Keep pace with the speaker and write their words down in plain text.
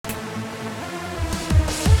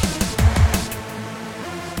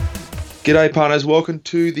G'day, partners. Welcome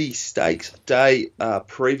to the Stakes Day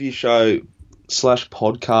preview show slash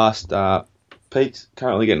podcast. Pete's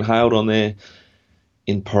currently getting hailed on there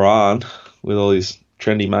in Paran with all his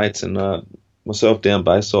trendy mates, and myself down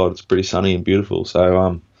Bayside. It's pretty sunny and beautiful.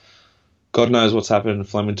 So, God knows what's happened in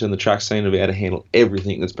Flemington. The track seemed to be able to handle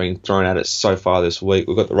everything that's been thrown at it so far this week.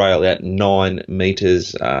 We've got the rail out 9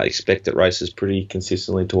 metres. Expect it races pretty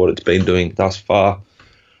consistently to what it's been doing thus far.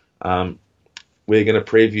 We're going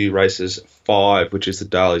to preview races 5, which is the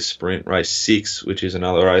Daly Sprint, race 6, which is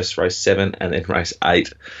another race 7, and then race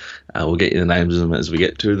 8. We'll get you the names of them as we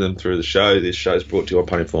get to them through the show. This show is brought to you on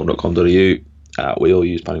puntingform.com.au. We all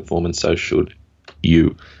use Punting Form, and so should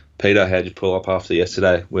you. Peter, how'd you pull up after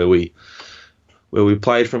yesterday, where we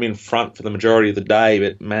played from in front for the majority of the day,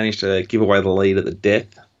 but managed to give away the lead at the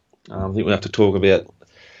death? I think we'll have to talk about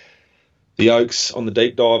the Oaks on the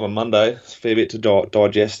deep dive on Monday. It's a fair bit to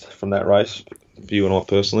digest from that race. For you and I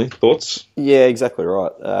personally, thoughts? Yeah, exactly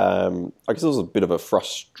right. I guess it was a bit of a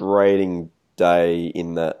frustrating day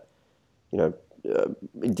in that,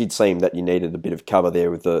 it did seem that you needed a bit of cover there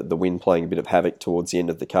with the wind playing a bit of havoc towards the end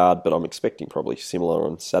of the card, but I'm expecting probably similar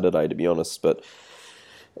on Saturday, to be honest. But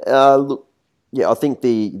look, yeah, I think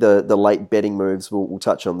the late betting moves, we'll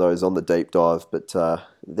touch on those on the deep dive, but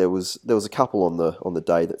there was a couple on the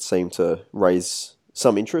day that seemed to raise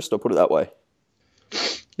some interest, I'll put it that way.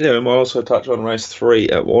 Yeah, we might also touch on race 3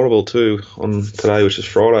 at Warrnambool too on today, which is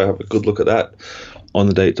Friday. Have a good look at that on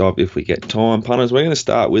the deep dive if we get time. Punters, we're going to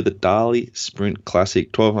start with the Daly Sprint Classic,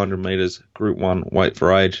 1200 metres, Group 1, weight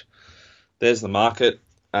for age. There's the market.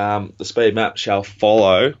 The speed map shall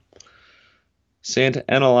follow. Santa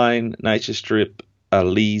Ana Lane, Nature Strip,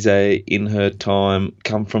 Elise in her time,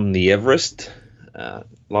 come from the Everest.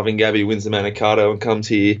 Loving Gabby wins the Manikato and comes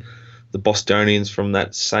here. The Bostonians from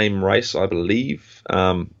that same race, I believe.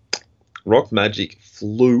 Rock Magic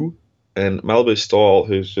flew, and Malibu Style,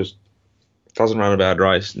 who's just doesn't run a bad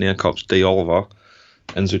race, now cops D. Oliver,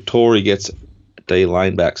 and Zutori gets D.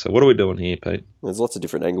 Lane back. So what are we doing here, Pete? There's lots of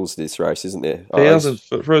different angles to this race, isn't there? Thousands,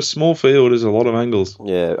 but for a small field, there's a lot of angles.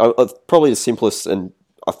 Yeah, probably the simplest, and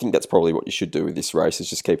I think that's probably what you should do with this race, is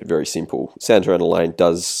just keep it very simple. Santa Ana Lane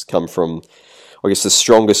does come from, I guess, the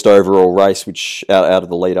strongest overall race, which out of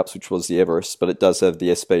the lead-ups, which was the Everest, but it does have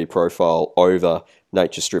the SP profile over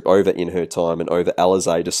Nature Strip, over In Her Time, and over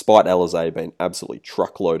Alizé, despite Alizé being absolutely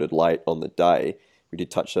truckloaded late on the day. We did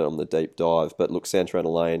touch that on the deep dive, but look, Santa Ana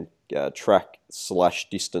Lane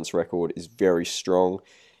track/distance record is very strong.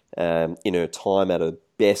 In Her Time at her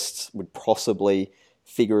best would possibly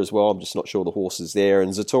figure as well. I'm just not sure the horse is there,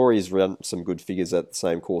 and Zatori has run some good figures at the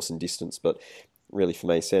same course and distance, but really for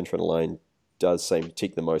me, Santa Ana Lane does seem to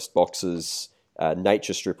tick the most boxes.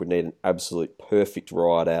 Nature Strip would need an absolute perfect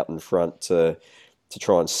ride out in front to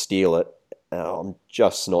try and steal it. I'm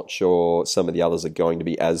just not sure some of the others are going to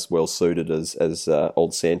be as well suited as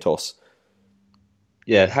Old Santos.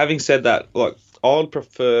 Yeah, having said that, I would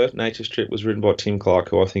prefer Nature Strip was ridden by Tim Clark,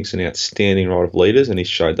 who I think is an outstanding rider of leaders, and he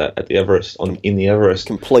showed that at the Everest in the Everest.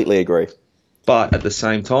 Completely agree. But at the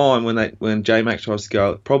same time, when J-Mac tries to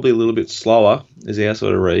go probably a little bit slower, is our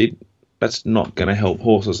sort of read, that's not going to help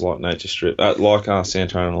horses like Nature Strip, like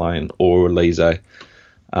Santa Ana Lane or Elise.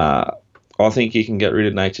 I think you can get rid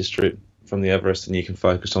of Nature Strip from the Everest and you can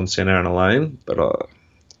focus on Santa Ana Lane, but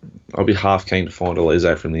I'll be half keen to find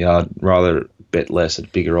Elise from the yard, rather bet less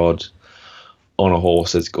at bigger odds on a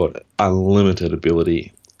horse that's got unlimited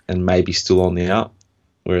ability and maybe still on the up,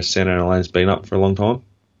 whereas Santa Ana Lane's been up for a long time.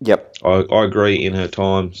 Yep. I agree. In Her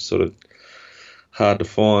Time, sort of hard to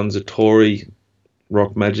find. Zatori,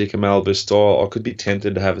 Rock Magic, and Malibu Style. I could be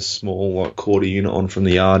tempted to have a small quarter unit on from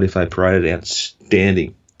the yard if they paraded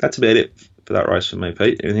outstanding. That's about it for that race for me,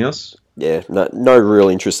 Pete. Anything else? Yeah, no real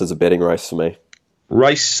interest as a betting race for me.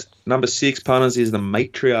 Race number 6, punters, is the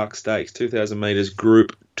Matriarch Stakes, 2,000 metres,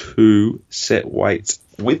 Group 2, set weights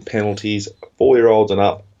with penalties, 4-year-olds and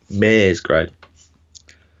up, mares grade.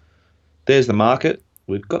 There's the market.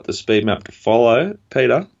 We've got the speed map to follow.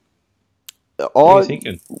 Peter, what are you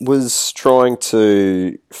thinking? I was trying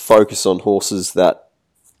to focus on horses that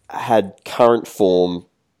had current form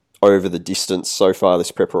over the distance so far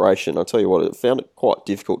this preparation. I'll tell you what, I found it quite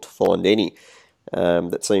difficult to find any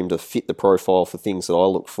that seemed to fit the profile for things that I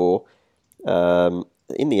look for.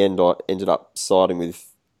 In the end, I ended up siding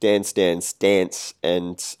with Dance,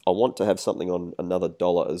 and I want to have something on another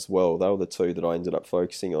dollar as well. They were the two that I ended up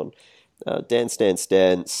focusing on. Dance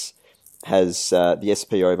has the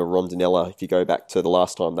SP over Rondinella, if you go back to the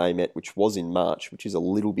last time they met, which was in March, which is a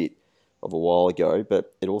little bit of a while ago,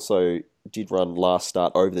 but it also did run last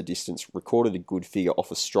start over the distance, recorded a good figure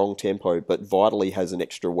off a strong tempo, but Vitally has an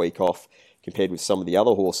extra week off compared with some of the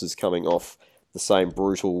other horses coming off the same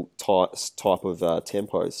brutal type of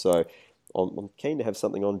tempo. So I'm keen to have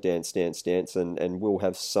something on Dance, and we'll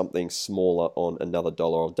have something smaller on Another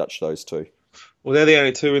Dollar. I'll Dutch those two. Well, they're the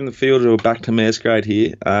only two in the field who are back to mares grade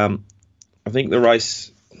here. I think the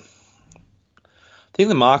race... I think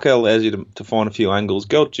the marker allows you to find a few angles.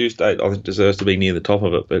 Gold Tuesday, I think, deserves to be near the top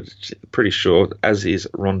of it, but it's pretty short, as is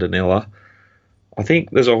Rondinella. I think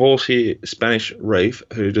there's a horse here, Spanish Reef,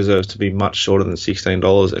 who deserves to be much shorter than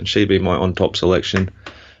 $16, and she'd be my on-top selection.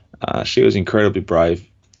 She was incredibly brave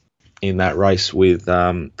in that race with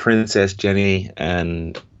Princess Jenny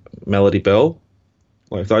and Melody Bell.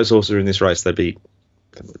 Well, if those horses are in this race, they'd be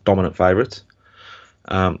dominant favourites.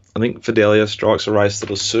 I think Fidelia strikes a race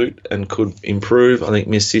that'll suit and could improve. I think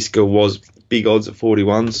Miss Siska was big odds at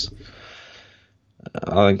 41s.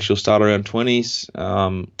 I think she'll start around 20s.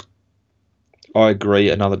 I agree,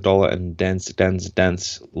 Another Dollar and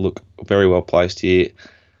Dance look very well placed here.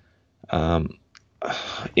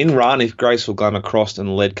 In run, if Graceful Glamour crossed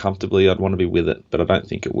and led comfortably, I'd want to be with it, but I don't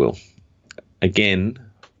think it will. Again,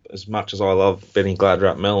 as much as I love Benny Gladder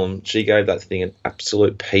at Melham, she gave that thing an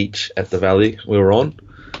absolute peach at the Valley we were on.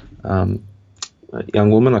 A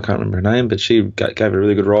young woman, I can't remember her name, but she gave it a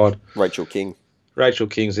really good ride. Rachel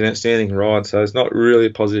King's an outstanding ride, so it's not really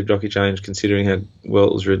a positive jockey change considering how well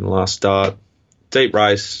it was ridden last start. Deep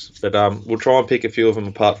race, but we'll try and pick a few of them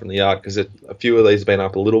apart from the yard because a few of these have been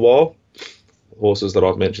up a little while. Horses that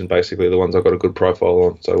I've mentioned, basically the ones I've got a good profile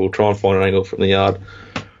on, so we'll try and find an angle from the yard.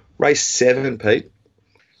 Race 7, Pete.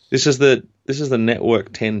 This is the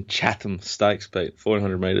Network 10 Chatham Stakes, Pete,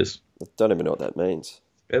 400 metres. I don't even know what that means.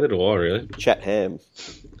 Neither do I, really. Chatham.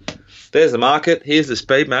 There's the market. Here's the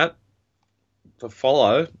speed map to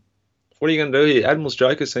follow. What are you going to do here? Admiral's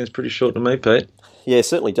Joker seems pretty short to me, Pete. Yeah, it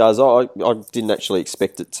certainly does. I didn't actually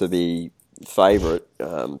expect it to be favourite,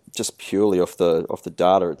 just purely off the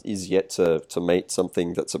data. It is yet to meet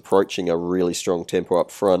something that's approaching a really strong tempo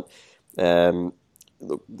up front.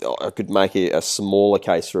 Look, I could make a smaller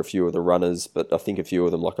case for a few of the runners, but I think a few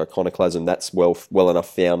of them, like Iconoclasm, that's well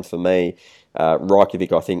enough found for me.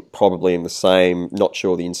 Reykjavik, I think, probably in the same. Not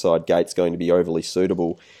sure the Inside Gate's going to be overly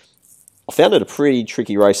suitable. I found it a pretty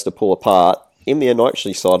tricky race to pull apart. In the end, I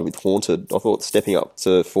actually sided with Haunted. I thought stepping up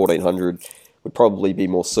to 1400 would probably be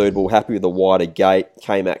more suitable. Happy with the wider gate.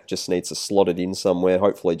 K-Mac just needs to slot it in somewhere.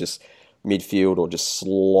 Hopefully just midfield or just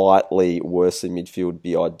slightly worse than midfield would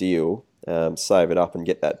be ideal. Save it up and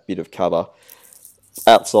get that bit of cover.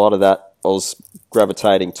 Outside of that, I was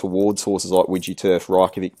gravitating towards horses like Widgie Turf,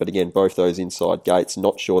 Reykjavik, but again, both those inside gates,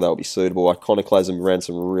 not sure they'll be suitable. Iconoclasm ran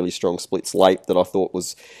some really strong splits late that I thought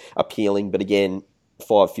was appealing, but again,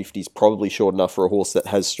 550 is probably short enough for a horse that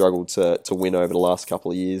has struggled to win over the last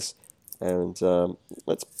couple of years. And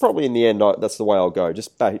that's probably in the end, that's the way I'll go.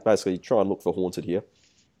 Just basically try and look for Haunted here.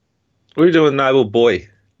 What are you doing, Noble Boy?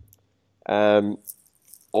 I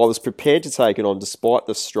was prepared to take it on despite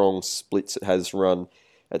the strong splits it has run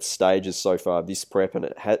at stages so far this prep, and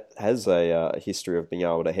it has a history of being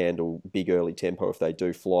able to handle big early tempo if they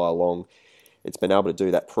do fly along. It's been able to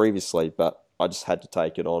do that previously, but I just had to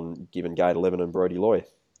take it on given Gate 11 and Brody Loy.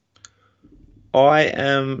 I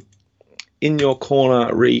am in your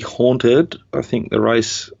corner, Haunted. I think the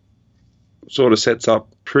race sort of sets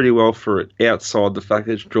up pretty well for it outside the fact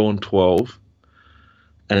that it's drawn 12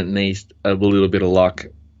 and it needs a little bit of luck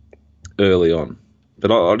early on.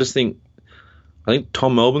 But I think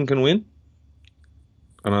Tom Melbourne can win.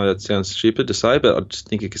 I know that sounds stupid to say, but I just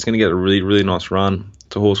think it's going to get a really, really nice run.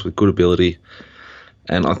 It's a horse with good ability.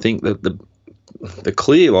 And I think that the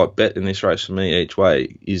clear bet in this race for me each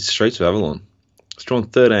way is Streets of Avalon. It's drawn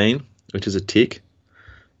 13, which is a tick.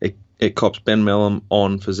 It cops Ben Melham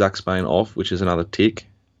on for Zach Spain off, which is another tick.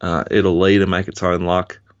 It'll lead and make its own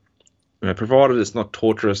luck. Provided it's not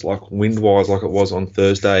torturous like wind-wise like it was on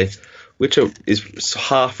Thursday, which is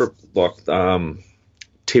half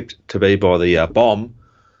tipped to be by the bomb.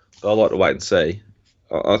 But I'd like to wait and see.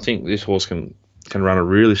 I think this horse can run a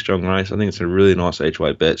really strong race. I think it's a really nice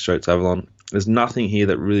each-way bet, Streets of Avalon. There's nothing here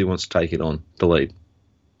that really wants to take it on the lead.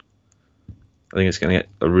 I think it's going to get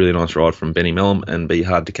a really nice ride from Benny Melham and be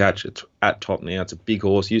hard to catch. It's at top now. It's a big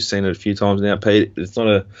horse. You've seen it a few times now, Pete. It's not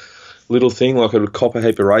a little thing like a copper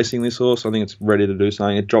heap of racing, this horse. I think it's ready to do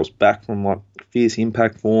something. It drops back from fierce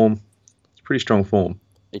impact form. It's pretty strong form.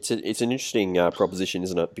 It's an interesting proposition,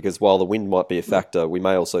 isn't it? Because while the wind might be a factor, we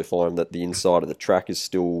may also find that the inside of the track is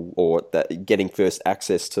still, or that getting first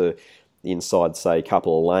access to the inside, say,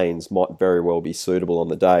 couple of lanes might very well be suitable on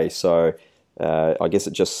the day. So I guess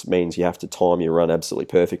it just means you have to time your run absolutely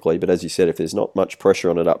perfectly. But as you said, if there's not much pressure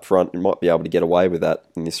on it up front, you might be able to get away with that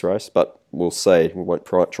in this race. But we'll see. We won't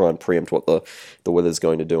try and preempt what the weather's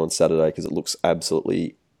going to do on Saturday because it looks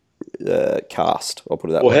absolutely cast. I'll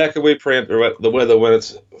put it that way. Well, how can we preempt the weather when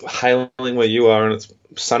it's hailing where you are and it's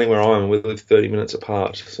sunny where I am? We live 30 minutes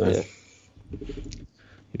apart. So Yeah.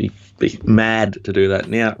 you'd be mad to do that.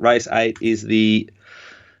 Now, race 8 is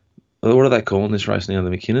what are they calling this race now? The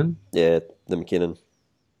McKinnon? Yeah, the McKinnon.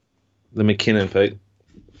 The McKinnon, Pete.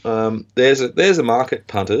 There's a market,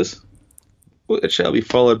 punters. It shall be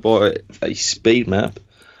followed by a speed map,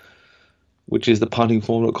 which is the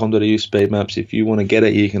puntingform.com.au speed maps. If you want to get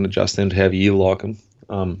it, you can adjust them to however you like them.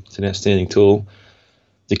 It's an outstanding tool.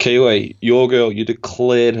 The Kiwi, your girl, you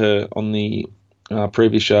declared her on the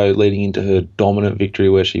previous show leading into her dominant victory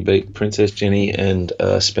where she beat Princess Jenny and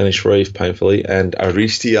Spanish Reef painfully, and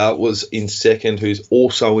Aristia was in second, who's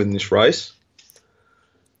also in this race.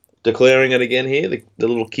 Declaring it again here, the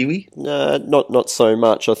little Kiwi? No, not so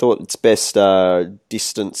much. I thought its best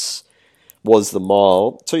distance was the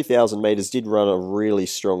mile. 2,000 metres, did run a really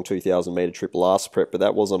strong 2,000 metre trip last prep, but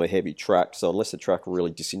that was on a heavy track, so unless the track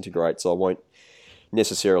really disintegrates, I won't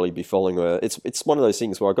necessarily be following her. It's one of those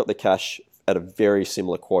things where I got the cash at a very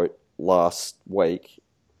similar quote last week.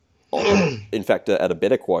 In fact, at a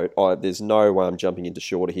better quote. There's no way I'm jumping into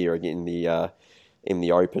shorter here again in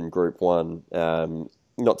the Open Group 1.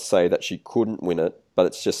 Not to say that she couldn't win it, but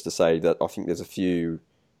it's just to say that I think there's a few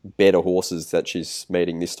better horses that she's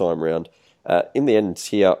meeting this time around. In the end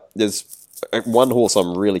here, there's one horse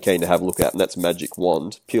I'm really keen to have a look at, and that's Magic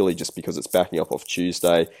Wand, purely just because it's backing up off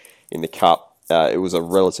Tuesday in the Cup. It was a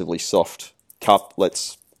relatively soft Cup,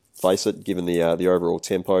 let's face it, given the overall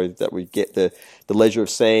tempo that we get the leisure of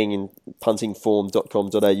seeing in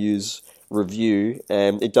puntingform.com.au's review.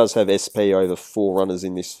 It does have SP over 4 runners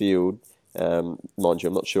in this field. Mind you,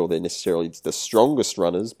 I'm not sure they're necessarily the strongest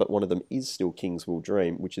runners, but one of them is still Kingsville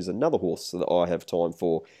Dream, which is another horse that I have time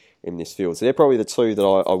for in this field. So they're probably the two that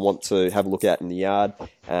I want to have a look at in the yard.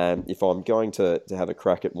 If I'm going to have a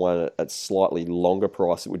crack at one at slightly longer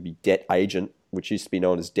price, it would be Debt Agent, which used to be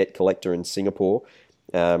known as Debt Collector in Singapore.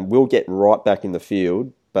 We'll get right back in the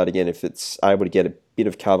field, but again, if it's able to get a bit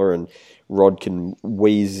of cover and Rod can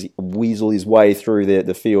weasel his way through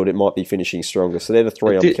the field, it might be finishing stronger. So they're the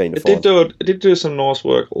three I'm keen to find. It did do some nice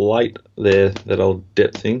work late there, that old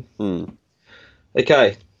Debt thing.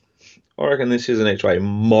 Okay, I reckon this is an each way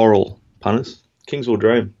moral, punters. Kingsville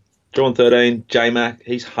Dream. Drawn 13, J-Mac,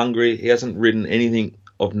 he's hungry. He hasn't ridden anything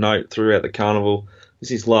of note throughout the carnival.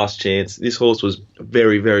 This is his last chance. This horse was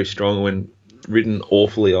very, very strong when ridden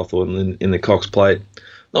awfully, I thought, in the Cox Plate.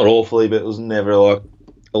 Not awfully, but it was never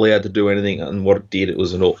allowed to do anything, and what it did, it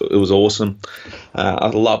was awesome. I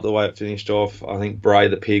love the way it finished off. I think Bray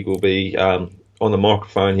the Pig will be on the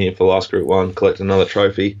microphone here for last Group 1, collect another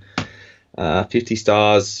trophy. 50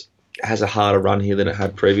 Stars has a harder run here than it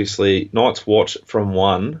had previously. Night's Watch from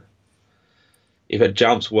 1. If it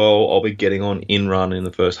jumps well, I'll be getting on in run in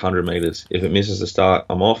the first 100 metres. If it misses the start,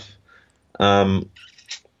 I'm off.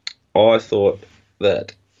 I thought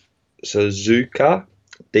that Suzuka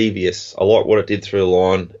Devious, I like what it did through the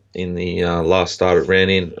line in the last start it ran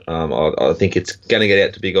in. I think it's going to get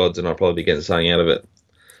out to big odds, and I'll probably be getting something out of it.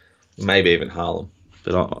 Maybe even Harlem.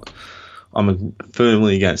 But I'm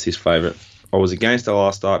firmly against this favourite. I was against the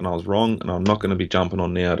last start and I was wrong, and I'm not going to be jumping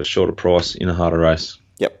on now at a shorter price in a harder race.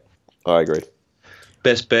 Yep, I agree.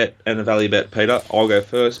 Best bet and a value bet, Peter. I'll go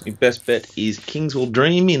first. My best bet is Kingsville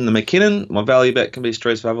Dream in the McKinnon. My value bet can be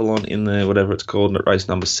Streets of Avalon in the whatever it's called at race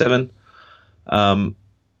number 7.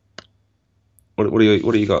 What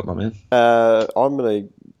do you got, my man?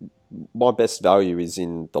 My best value is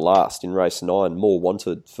in the last, in race 9, More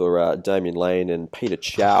Wanted for Damien Lane and Peter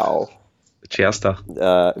Chow. Chowster.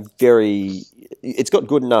 It's got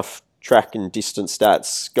good enough track and distance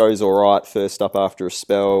stats. Goes all right first up after a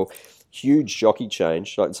spell. Huge jockey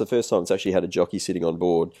change. It's the first time it's actually had a jockey sitting on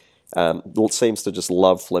board. It seems to just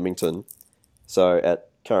love Flemington. So at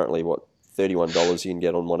currently $31 you can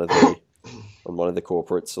get on one of the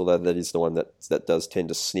corporates, although that is the one that does tend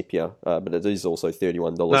to snip you. But it is also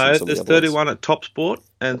 $31. No, there's 31 at Top Sport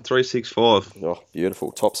and 365. Oh,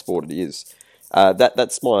 beautiful. Top Sport it is.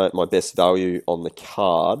 That's my best value on the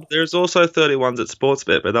card. There's also 31s at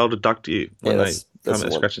Sportsbet, but they'll deduct you when they come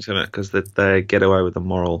at scratch and come out because they get away with the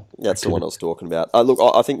moral. That's the one I was talking about. Look,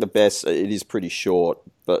 I think the best, it is pretty short,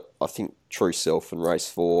 but I think True Self and race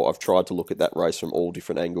 4, I've tried to look at that race from all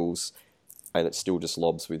different angles, and it still just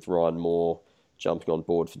lobs with Ryan Moore jumping on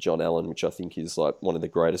board for John Allen, which I think is like one of the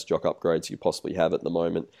greatest jock upgrades you possibly have at the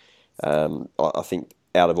moment. I think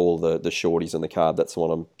out of all the shorties on the card, that's the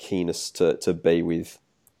one I'm keenest to be with.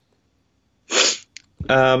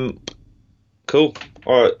 Cool.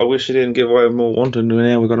 All right, I wish you didn't give away more wanted.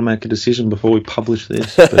 Now we've got to make a decision before we publish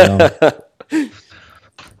this. But,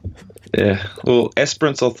 yeah. Well,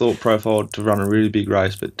 Esperance I thought profiled to run a really big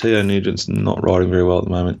race, but T.O. Nugent's not riding very well at the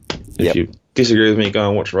moment. If you disagree with me, go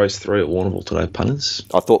and watch race 3 at Warrnambool today, punters.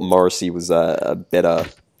 I thought Morrissey was a better...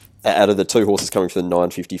 Out of the 2 horses coming for the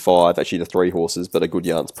 955, actually the 3 horses, but a good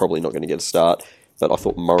yarn's probably not going to get a start. But I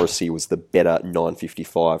thought Morrissey was the better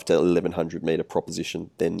 955 to 1100 metre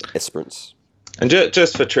proposition than Esperance. And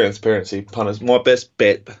just for transparency, punters, my best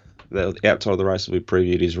bet outside of the race that we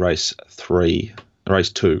previewed is race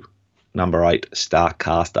 2, number 8,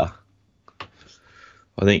 Starcaster.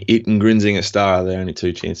 I think it and Grinzinger Star are the only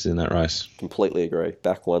 2 chances in that race. Completely agree.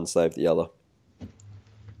 Back one, save the other.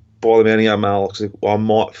 Buy them any mail, I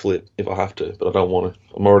might flip if I have to, but I don't want to.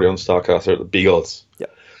 I'm already on Starcaster at the big odds.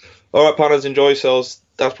 Yep. All right, punters, enjoy yourselves.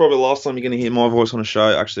 That's probably the last time you're going to hear my voice on a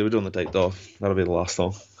show. Actually, we're doing the deep dive. That'll be the last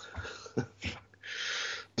time.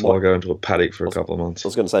 Until I go into a paddock for a couple of months. I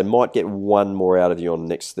was going to say, might get one more out of you on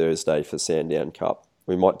next Thursday for Sandown Cup.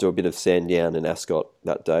 We might do a bit of Sandown and Ascot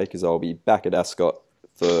that day, because I'll be back at Ascot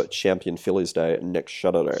for Champion Fillies Day next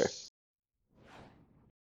Saturday.